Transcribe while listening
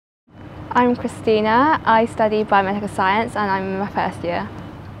I'm Christina. I study Biomedical Science and I'm in my first year.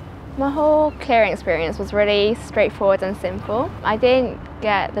 My whole clearing experience was really straightforward and simple. I didn't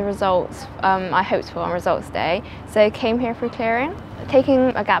get the results I hoped for on results day, so I came here through clearing.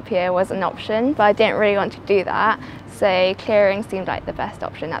 Taking a gap year was an option, but I didn't really want to do that, so clearing seemed like the best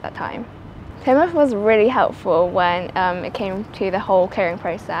option at that time. Plymouth was really helpful when it came to the whole clearing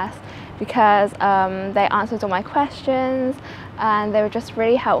process because they answered all my questions and they were just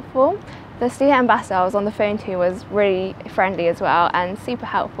really helpful. The student ambassador I was on the phone to was really friendly as well and super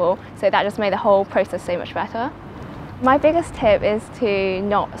helpful, so that just made the whole process so much better. My biggest tip is to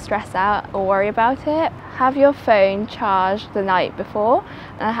not stress out or worry about it. Have your phone charged the night before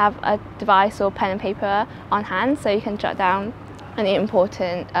and have a device or pen and paper on hand so you can jot down any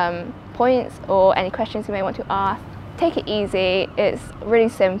important points or any questions you may want to ask. Take it easy, it's really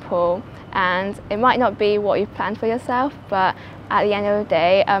simple and it might not be what you've planned for yourself, but at the end of the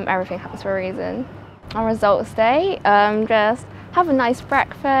day, everything happens for a reason. On results day, just have a nice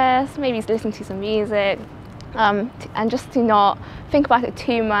breakfast, maybe listen to some music, and just to not think about it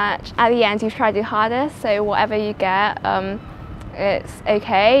too much. At the end, you've tried your hardest, so whatever you get, it's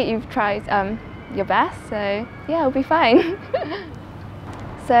okay. You've tried your best, so yeah, it'll be fine.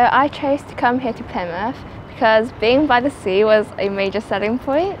 So I chose to come here to Plymouth because being by the sea was a major selling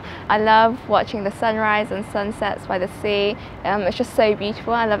point. I love watching the sunrise and sunsets by the sea. It's just so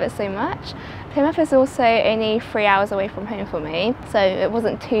beautiful, I love it so much. Plymouth is also only 3 hours away from home for me, so it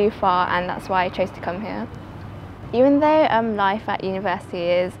wasn't too far and that's why I chose to come here. Even though life at university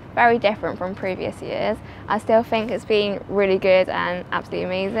is very different from previous years, I still think it's been really good and absolutely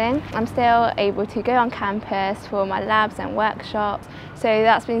amazing. I'm still able to go on campus for my labs and workshops, so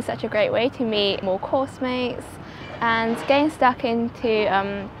that's been such a great way to meet more course mates, and getting stuck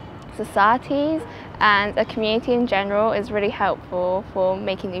into societies and a community in general is really helpful for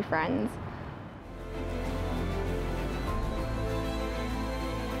making new friends.